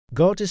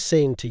God is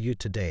saying to you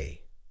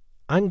today,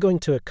 I'm going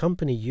to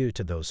accompany you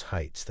to those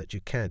heights that you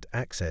can't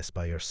access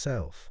by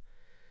yourself.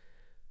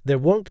 There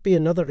won't be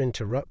another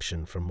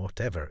interruption from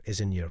whatever is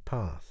in your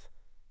path.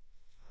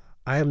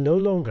 I am no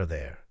longer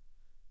there.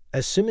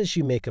 As soon as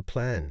you make a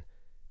plan,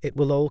 it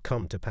will all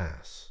come to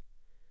pass.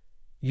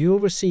 You will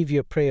receive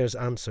your prayers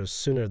answers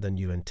sooner than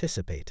you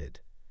anticipated.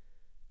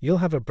 You'll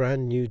have a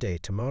brand new day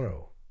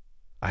tomorrow.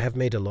 I have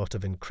made a lot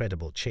of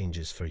incredible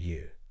changes for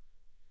you.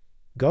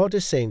 God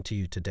is saying to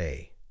you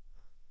today,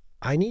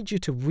 I need you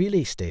to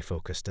really stay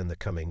focused in the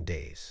coming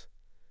days.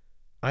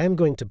 I am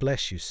going to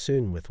bless you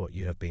soon with what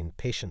you have been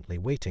patiently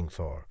waiting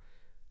for,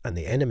 and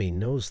the enemy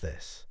knows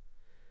this.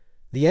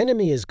 The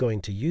enemy is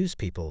going to use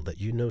people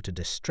that you know to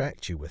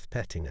distract you with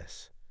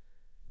pettiness.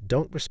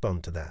 Don't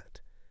respond to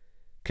that.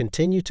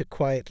 Continue to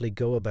quietly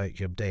go about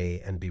your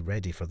day and be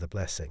ready for the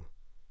blessing.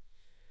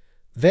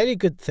 Very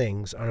good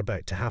things are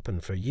about to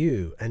happen for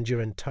you and your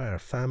entire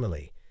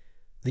family.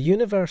 The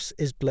universe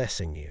is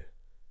blessing you.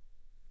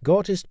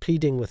 God is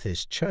pleading with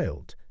his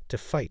child to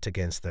fight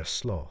against their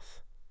sloth.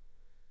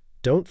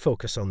 Don't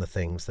focus on the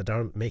things that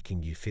aren't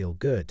making you feel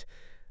good,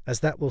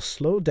 as that will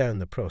slow down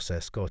the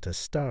process God has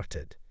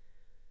started.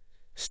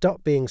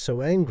 Stop being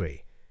so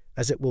angry,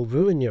 as it will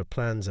ruin your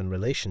plans and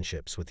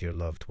relationships with your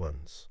loved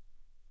ones.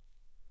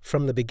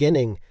 From the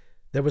beginning,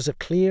 there was a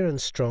clear and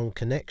strong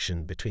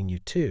connection between you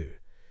two.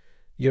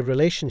 Your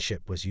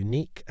relationship was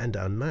unique and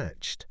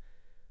unmatched.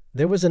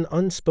 There was an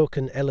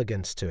unspoken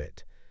elegance to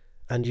it,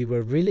 and you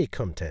were really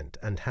content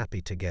and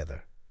happy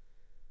together.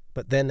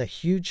 But then a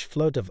huge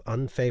flood of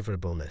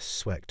unfavorableness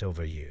swept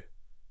over you.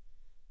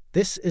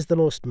 This is the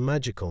most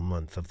magical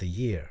month of the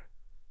year.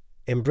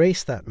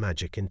 Embrace that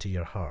magic into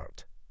your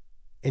heart.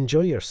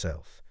 Enjoy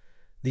yourself.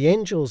 The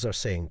angels are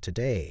saying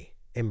today,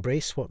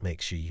 embrace what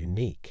makes you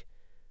unique.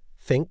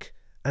 Think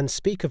and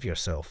speak of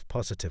yourself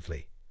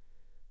positively.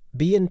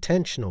 Be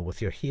intentional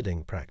with your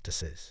healing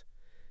practices.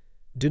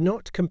 Do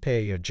not compare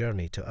your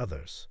journey to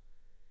others.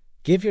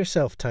 Give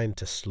yourself time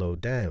to slow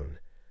down.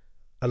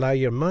 Allow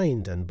your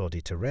mind and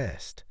body to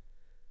rest.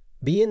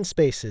 Be in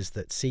spaces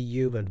that see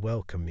you and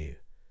welcome you.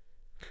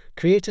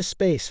 Create a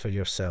space for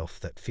yourself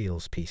that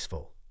feels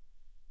peaceful.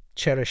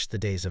 Cherish the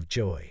days of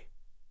joy.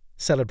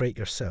 Celebrate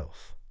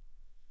yourself.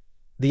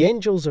 The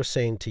angels are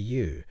saying to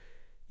you,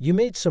 you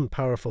made some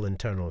powerful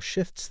internal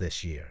shifts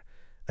this year,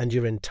 and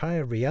your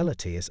entire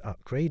reality is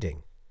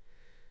upgrading.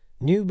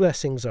 New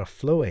blessings are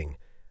flowing,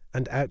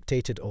 and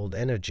outdated old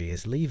energy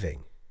is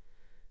leaving.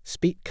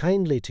 Speak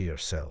kindly to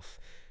yourself.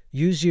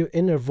 Use your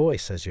inner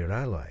voice as your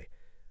ally,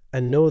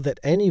 and know that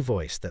any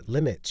voice that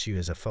limits you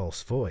is a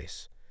false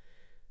voice.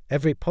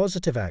 Every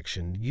positive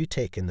action you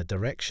take in the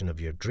direction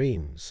of your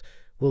dreams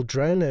will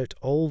drown out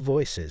all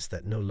voices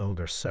that no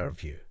longer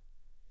serve you.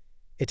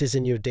 It is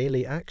in your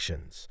daily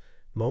actions,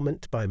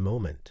 moment by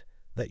moment,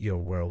 that your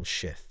world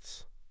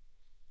shifts.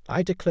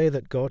 I declare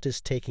that God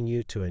is taking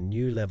you to a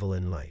new level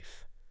in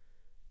life.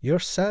 Your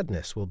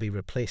sadness will be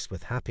replaced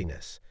with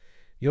happiness.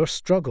 Your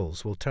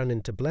struggles will turn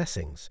into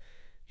blessings.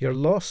 Your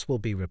loss will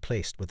be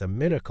replaced with a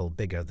miracle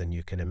bigger than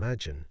you can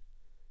imagine.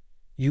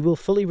 You will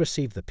fully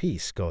receive the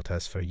peace God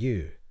has for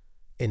you.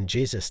 In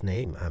Jesus'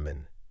 name,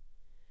 Amen.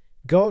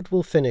 God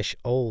will finish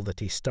all that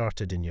he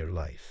started in your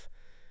life.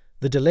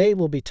 The delay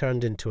will be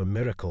turned into a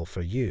miracle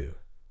for you.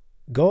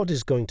 God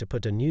is going to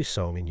put a new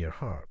song in your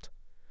heart.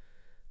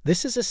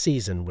 This is a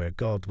season where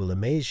God will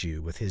amaze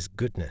you with his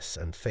goodness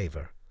and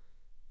favor.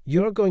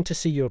 You are going to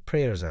see your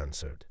prayers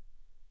answered.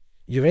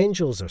 Your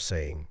angels are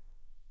saying,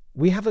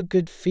 we have a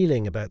good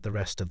feeling about the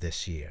rest of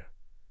this year.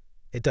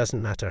 It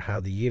doesn't matter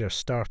how the year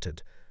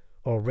started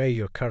or where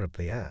you're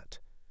currently at.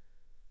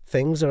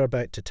 Things are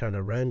about to turn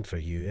around for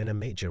you in a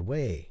major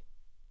way.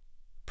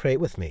 Pray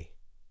with me.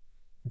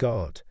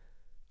 God,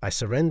 I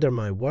surrender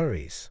my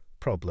worries,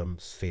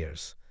 problems,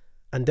 fears,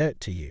 and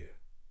doubt to you.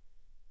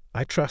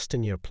 I trust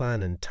in your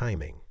plan and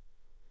timing.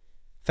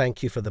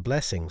 Thank you for the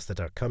blessings that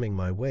are coming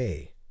my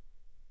way.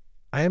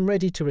 I am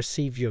ready to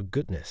receive your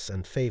goodness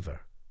and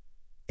favor.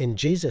 In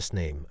Jesus'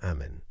 name,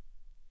 Amen.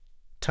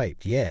 Type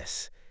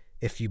yes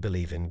if you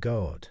believe in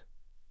God.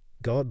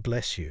 God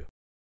bless you.